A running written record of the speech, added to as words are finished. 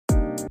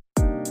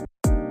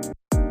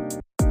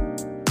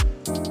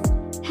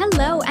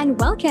and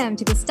welcome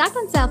to the Stuck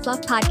on Self-Love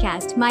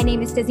podcast. My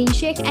name is Tazeen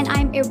Sheikh, and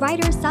I'm a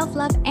writer,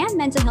 self-love, and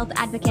mental health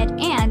advocate,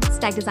 and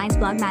Stuck Designs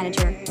blog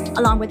manager.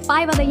 Along with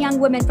 5 other young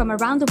women from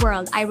around the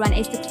world, I run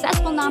a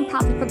successful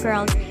nonprofit for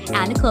girls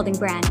and a clothing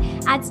brand.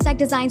 At Stuck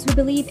Designs, we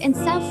believe in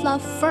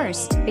self-love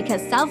first,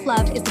 because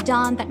self-love is the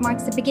dawn that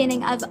marks the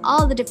beginning of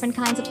all the different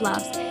kinds of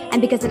loves,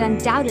 and because it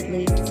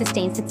undoubtedly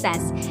sustains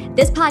success.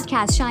 This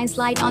podcast shines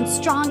light on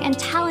strong and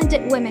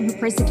talented women who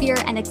persevere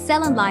and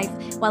excel in life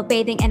while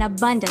bathing in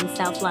abundant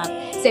self-love.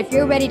 So if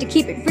you're ready to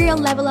keep it real,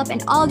 level up in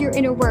all your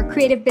inner work,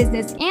 creative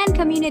business, and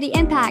community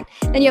impact,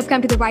 then you've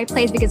come to the right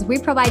place, because we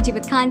provide you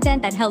with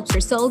content that helps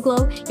your soul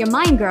glow, your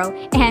mind grow,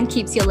 and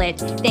keeps you lit.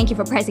 Thank you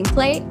for pressing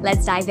play.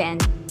 Let's dive in.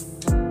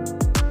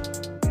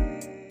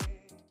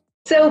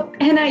 So,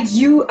 Henna,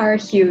 you are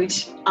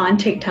huge on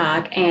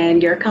TikTok,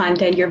 and your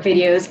content, your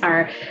videos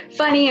are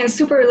funny and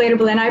super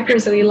relatable, and I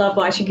personally love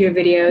watching your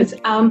videos.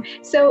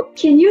 So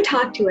can you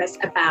talk to us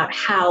about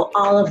how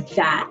all of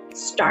that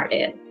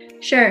started?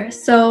 Sure.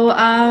 So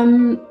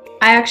I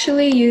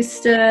actually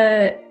used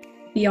to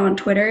be on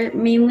Twitter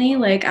mainly.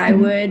 Like I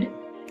would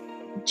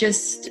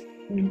just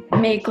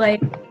make like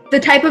the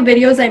type of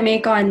videos I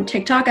make on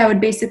TikTok, I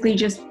would basically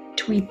just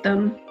tweet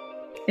them,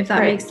 if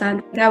that makes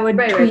sense. I would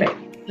tweet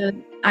the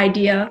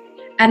idea,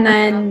 and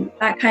then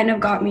that kind of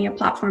got me a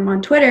platform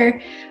on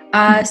Twitter.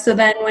 So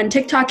then when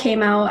TikTok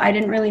came out, I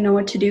didn't really know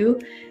what to do,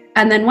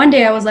 and then one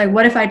day I was like,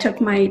 what if I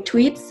took my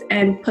tweets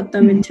and put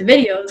them into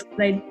videos?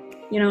 I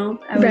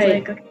was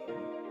like, okay,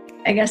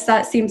 I guess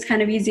that seems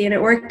kind of easy, and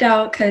it worked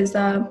out because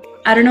I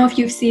don't know if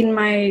you've seen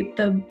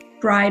the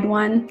bride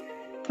one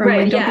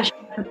from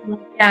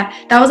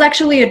that was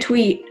actually a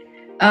tweet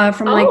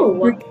from like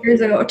 3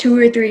 years ago, 2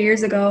 or 3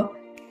 years ago.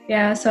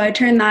 Yeah, so I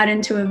turned that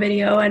into a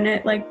video, and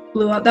it like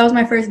blew up. That was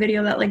my first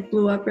video that like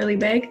blew up really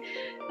big.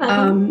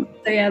 So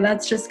yeah,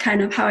 that's just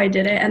kind of how I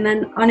did it. And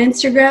then on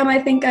Instagram, I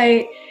think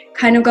I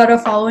kind of got a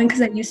following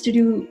because I used to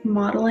do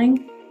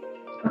modeling,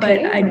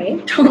 but I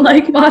don't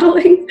like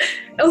modeling.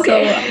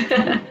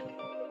 Okay.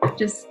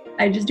 So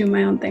I just do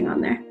my own thing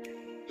on there.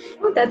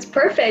 Oh, that's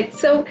perfect.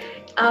 So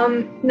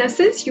now,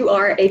 since you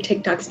are a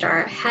TikTok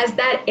star, has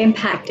that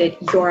impacted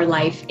your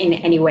life in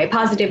any way,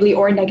 positively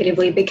or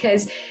negatively?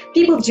 Because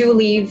people do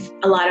leave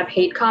a lot of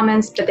hate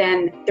comments, but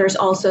then there's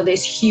also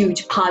this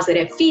huge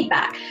positive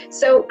feedback.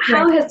 So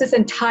how has this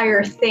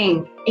entire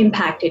thing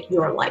impacted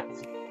your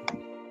life?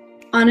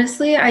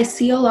 Honestly, I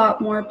see a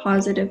lot more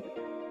positive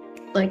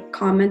like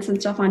comments and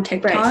stuff on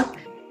TikTok.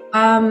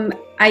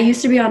 I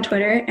used to be on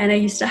Twitter, and I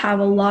used to have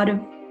a lot of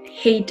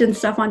hate and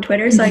stuff on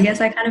Twitter, so I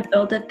guess I kind of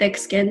built a thick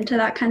skin to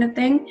that kind of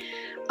thing.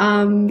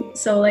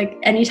 So like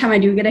anytime I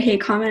do get a hate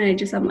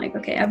comment, I'm like,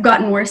 okay, I've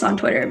gotten worse on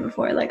Twitter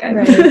before. Like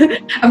I've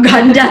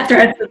gotten death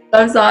threats and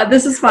stuff, so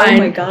this is fine. Oh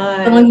my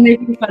god, someone's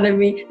making fun of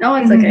me. No,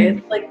 it's okay.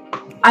 It's like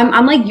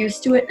I'm like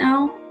used to it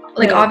now.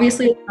 Like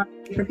obviously it's not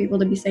easy for people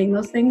to be saying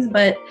those things,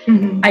 but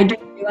I do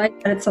realize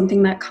that it's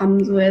something that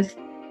comes with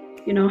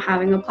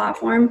having a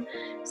platform.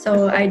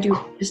 So I do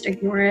just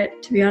ignore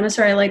it, to be honest,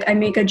 or I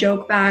make a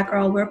joke back, or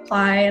I'll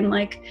reply, and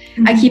like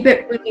I keep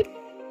it really,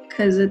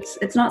 because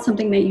it's not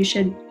something that you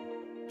should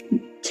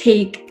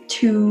take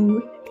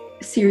too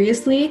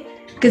seriously,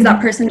 because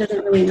that person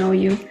doesn't really know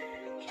you.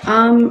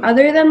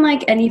 Other than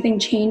like anything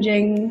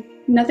changing,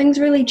 nothing's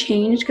really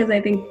changed, because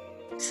I think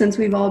since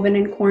we've all been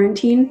in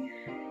quarantine,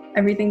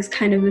 everything's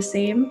kind of the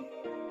same.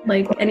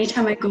 Like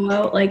anytime I go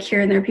out, like here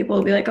and there, people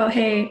will be like, oh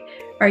hey,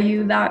 are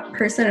you that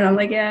person? And I'm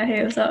like, yeah,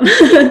 hey, what's up?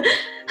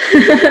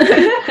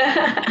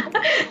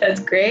 That's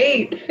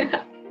great.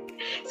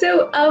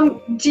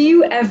 So do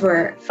you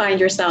ever find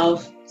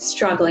yourself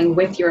struggling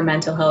with your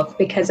mental health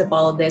because of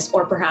all of this,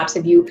 or perhaps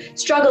have you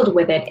struggled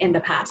with it in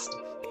the past?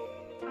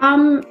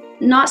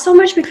 Not so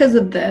much because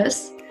of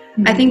this.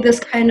 I think this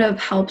kind of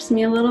helps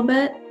me a little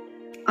bit.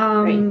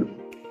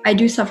 I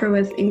do suffer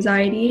with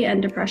anxiety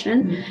and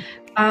depression.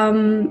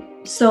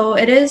 So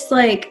it is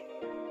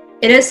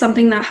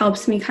something that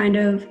helps me kind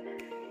of,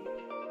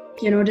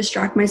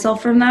 distract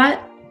myself from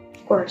that.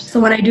 Of course. So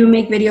when I do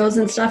make videos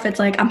and stuff, it's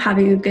like I'm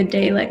having a good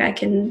day. Like I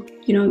can,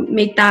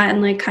 make that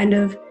and like kind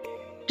of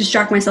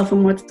distract myself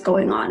from what's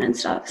going on and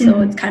stuff.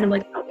 So it's kind of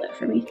like an outlet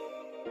for me.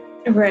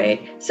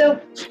 Right. So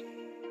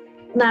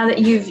now that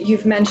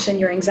you've mentioned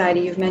your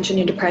anxiety, you've mentioned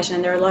your depression,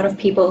 and there are a lot of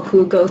people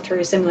who go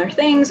through similar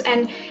things,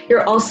 and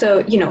you're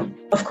also,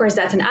 of course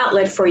that's an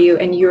outlet for you,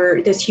 and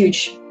you're this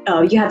huge,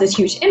 you have this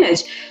huge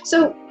image.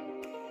 So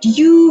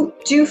you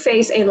do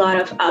face a lot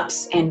of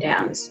ups and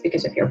downs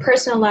because of your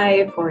personal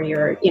life, or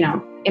your,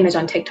 image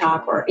on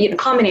TikTok, or a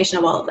combination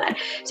of all of that.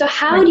 So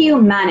how do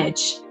you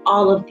manage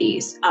all of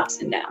these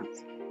ups and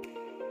downs?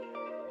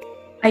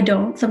 I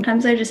don't.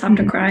 Sometimes I just have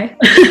to cry.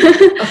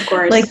 Of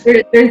course. Like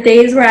there's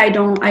days where I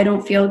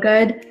don't feel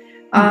good.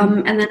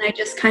 And then I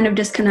just kind of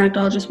disconnect.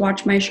 I'll just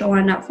watch my show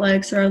on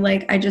Netflix, or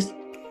like I just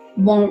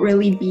won't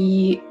really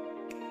be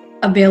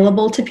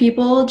available to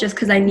people just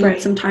because I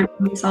need some time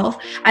for myself.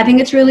 I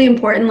think it's really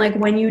important, like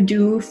when you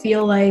do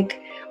feel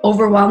like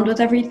overwhelmed with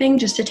everything,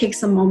 just to take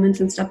some moments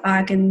and step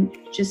back and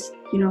just,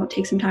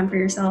 take some time for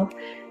yourself.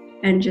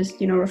 and just,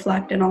 you know,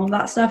 reflect and all of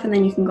that stuff. And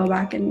then you can go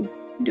back and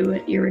do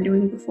what you were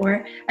doing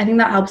before. I think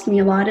that helps me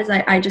a lot, is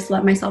I just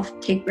let myself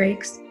take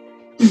breaks.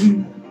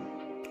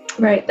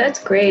 Right,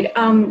 that's great.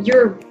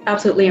 You're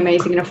absolutely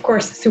amazing, and of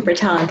course, super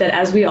talented,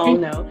 as we all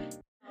know.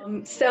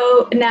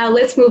 So now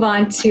let's move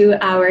on to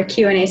our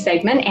Q&A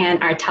segment,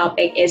 and our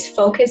topic is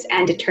focus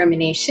and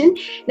determination.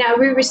 Now,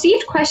 we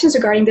received questions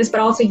regarding this, but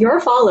also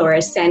your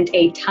followers sent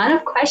a ton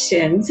of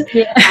questions,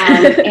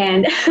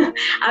 and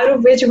out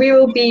of which we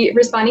will be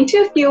responding to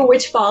a few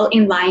which fall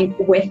in line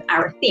with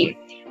our theme.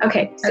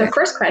 Okay, so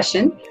first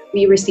question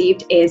we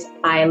received is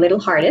by Little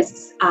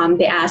Hardists.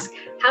 They ask,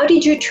 how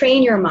did you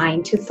train your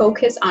mind to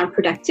focus on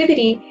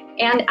productivity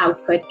and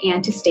output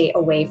and to stay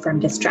away from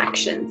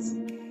distractions?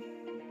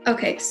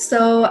 Okay,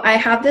 so I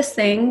have this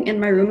thing in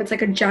my room. It's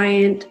like a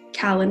giant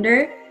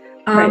calendar.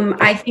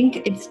 I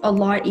think it's a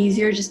lot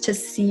easier just to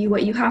see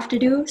what you have to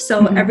do.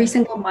 So every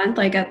single month,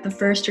 like at the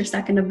first or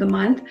second of the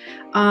month,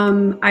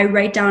 I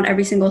write down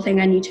every single thing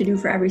I need to do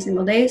for every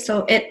single day.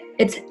 So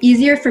it's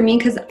easier for me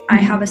because I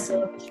have a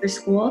syllabus for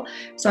school.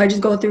 So I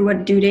just go through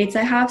what due dates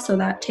I have. So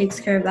that takes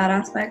care of that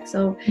aspect.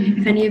 So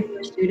if any of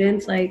your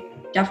students, like,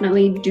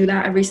 definitely do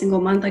that every single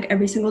month, like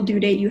every single due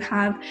date you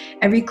have,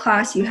 every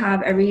class you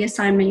have, every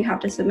assignment you have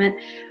to submit.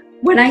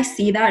 When I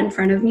see that in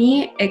front of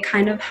me, it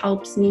kind of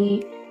helps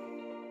me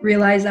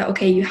realize that,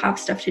 okay, you have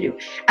stuff to do.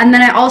 And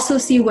then I also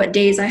see what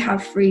days I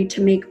have free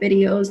to make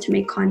videos, to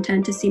make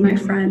content, to see my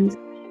friends.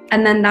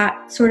 And then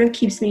that sort of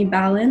keeps me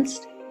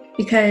balanced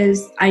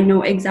because I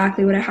know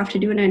exactly what I have to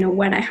do and I know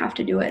when I have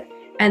to do it.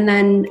 And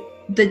then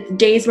the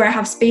days where I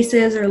have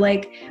spaces, or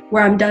like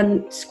where I'm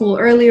done school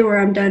early, or where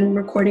I'm done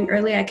recording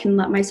early, I can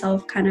let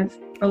myself kind of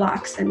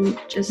relax and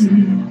just,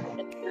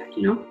 you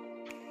know?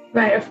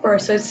 Right, of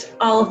course. So it's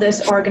all of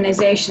this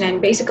organization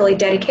and basically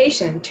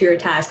dedication to your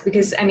task,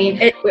 because I mean,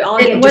 we all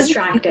get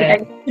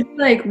distracted. It's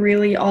like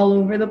really all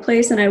over the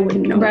place and I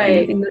wouldn't know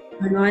anything that's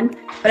going on.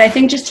 But I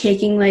think just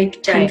taking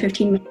like 10,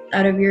 15 minutes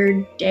out of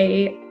your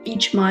day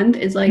each month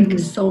is like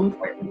so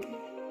important.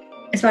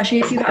 Especially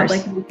if you have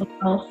like mental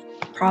health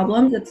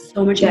problems, it's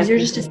so much easier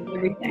just to see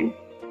everything.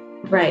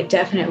 Right,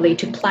 definitely,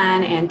 to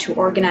plan and to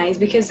organize,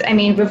 because I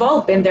mean, we've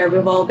all been there,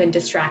 we've all been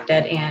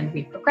distracted and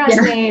we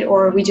procrastinate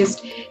or we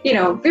just, you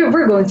know,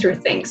 we're going through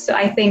things. So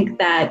I think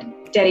that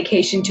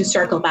dedication to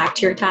circle back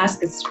to your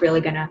task is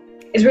really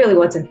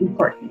what's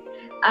important.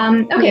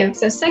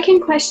 So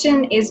second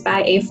question is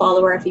by a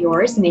follower of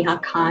yours, Neha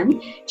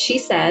Khan. She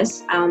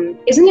says,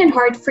 isn't it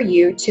hard for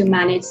you to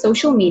manage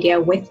social media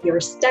with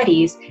your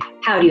studies?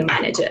 How do you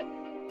manage it?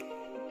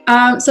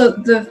 So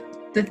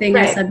the thing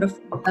I said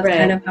before, that's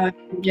kind of how I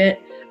manage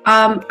it.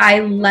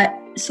 I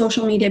let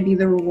social media be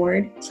the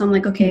reward. So I'm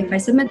like, okay, if I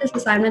submit this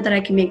assignment, then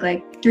I can make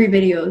like 3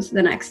 videos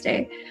the next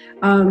day.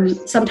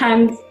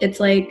 Sometimes it's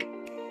like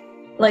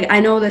I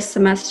know this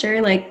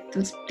semester, like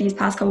these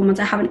past couple months,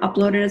 I haven't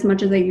uploaded as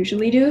much as I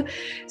usually do.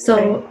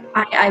 So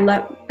I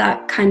let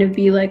that kind of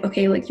be like,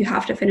 okay, like you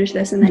have to finish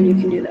this and then you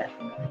can do that.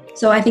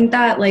 So I think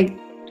that, like,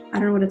 I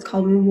don't know what it's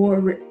called,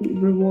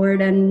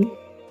 reward, and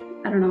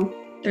I don't know.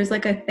 There's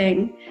like a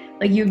thing,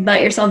 like you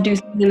let yourself do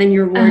something and then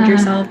you reward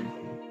yourself.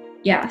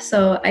 Yeah.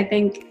 So I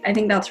think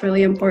that's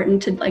really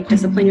important to like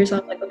discipline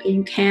yourself. Like, okay,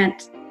 you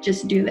can't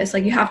just do this.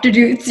 Like you have to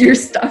do your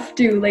stuff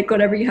too, like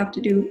whatever you have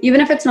to do,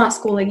 even if it's not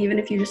school, like even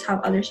if you just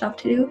have other stuff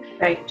to do,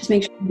 just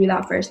make sure you do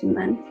that first and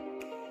then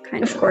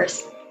of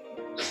course.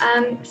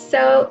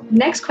 So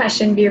next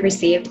question we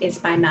received is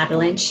by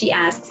Madeline. She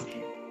asks,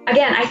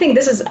 again, I think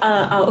this is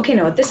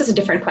this is a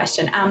different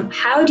question.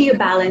 How do you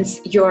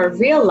balance your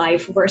real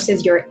life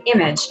versus your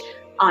image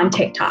on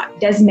TikTok?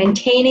 Does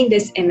maintaining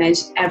this image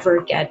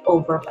ever get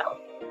overwhelmed?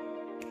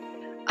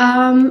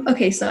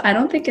 Okay, so I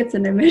don't think it's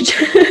an image.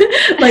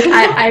 Like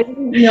I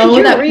know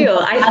You're that real,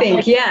 I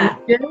think,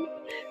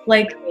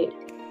 like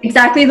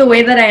exactly the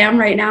way that I am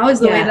right now is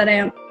the way that I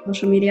am on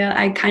social media.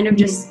 I kind of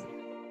just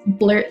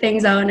blurt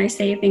things out and I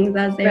say things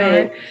as they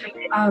are.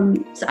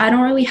 So I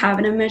don't really have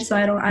an image, so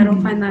I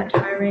don't find that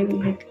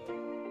tiring. Like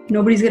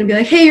nobody's gonna be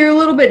like, hey, you're a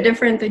little bit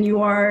different than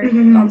you are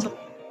on social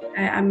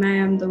media. I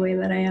am the way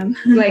that I am.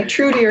 Like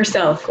true to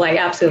yourself, like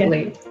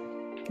absolutely.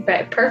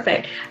 Right,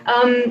 perfect.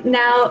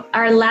 Now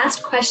our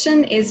last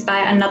question is by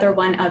another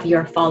one of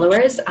your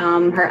followers.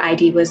 Her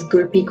ID was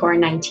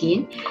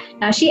Gurpikor19.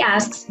 Now she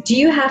asks, do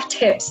you have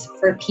tips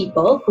for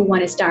people who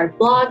want to start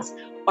blogs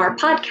or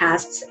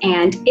podcasts,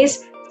 and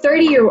is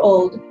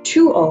 30-year-old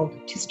too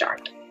old to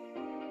start?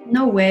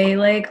 No way.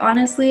 Like,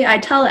 honestly, I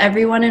tell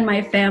everyone in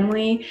my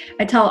family,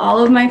 I tell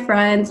all of my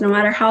friends, no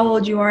matter how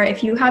old you are,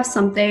 if you have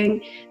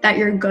something that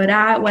you're good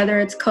at, whether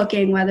it's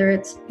cooking, whether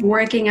it's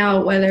working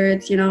out, whether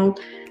it's, you know,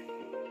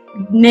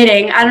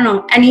 knitting, I don't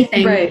know,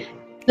 anything,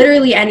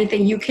 literally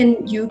anything, you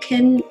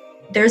can,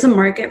 there's a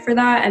market for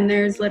that, and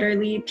there's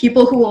literally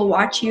people who will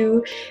watch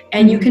you,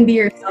 and you can be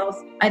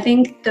yourself. I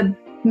think the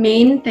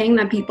main thing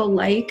that people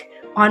like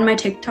on my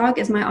TikTok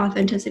is my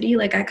authenticity.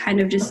 Like I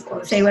kind of just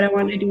say what I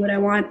want, to do what I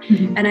want,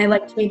 and I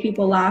like to make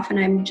people laugh, and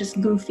I'm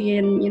just goofy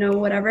and, you know,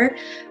 whatever.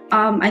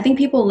 I think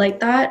people like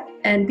that,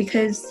 and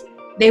because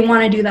they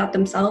want to do that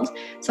themselves.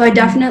 So I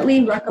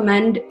definitely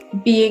recommend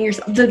being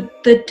yourself.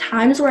 The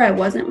times where I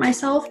wasn't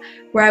myself,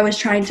 where I was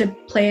trying to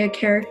play a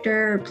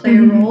character or play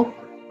a role,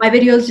 my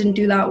videos didn't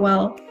do that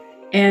well.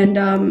 And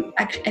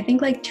actually, I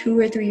think like 2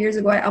 or 3 years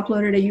ago, I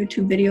uploaded a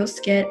YouTube video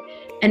skit,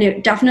 and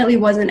it definitely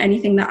wasn't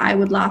anything that I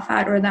would laugh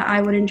at or that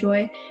I would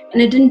enjoy.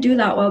 And it didn't do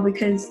that well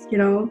because, you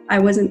know, I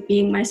wasn't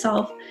being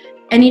myself.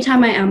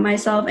 Anytime I am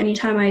myself,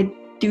 anytime I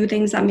do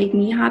things that make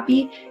me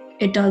happy,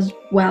 it does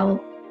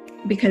well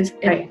because,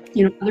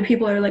 you know, other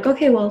people are like,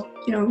 okay, well,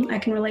 you know, I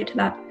can relate to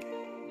that.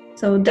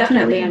 So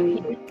definitely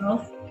be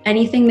yourself.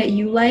 Anything that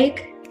you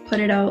like, put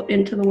it out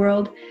into the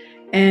world,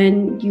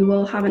 and you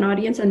will have an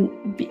audience. And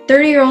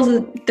 30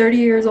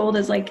 years old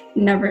is like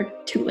never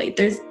too late.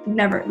 There's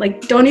never,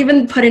 like, don't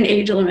even put an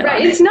age limit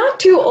on it. It's not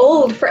too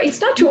old for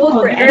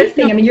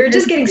anything. I mean, you're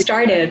just getting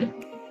started.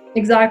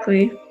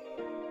 Exactly.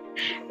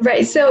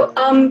 Right. So,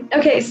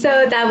 okay.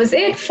 So that was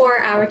it for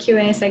our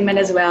Q&A segment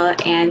as well.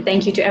 And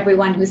thank you to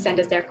everyone who sent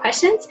us their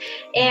questions.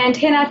 And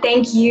Henna,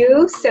 thank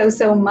you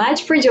so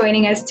much for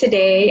joining us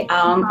today.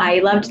 I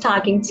loved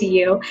talking to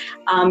you.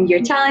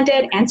 You're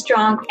talented and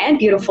strong and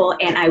beautiful,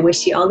 and I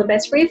wish you all the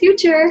best for your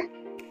future.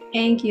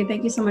 Thank you.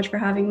 Thank you so much for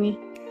having me.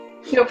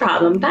 No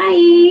problem.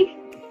 Bye.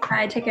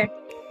 Bye. Take care.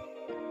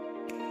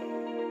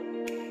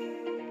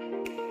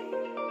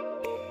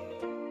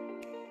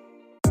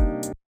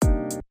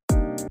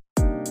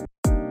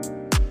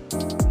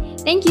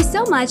 Thank you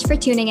so much for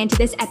tuning into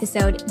this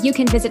episode. You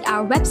can visit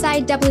our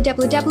website,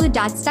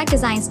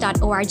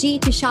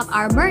 www.stackdesigns.org, to shop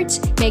our merch,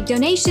 make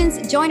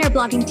donations, join our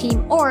blogging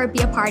team, or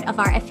be a part of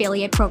our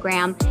affiliate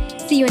program.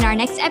 See you in our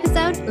next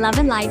episode. Love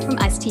and light from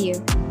us to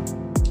you.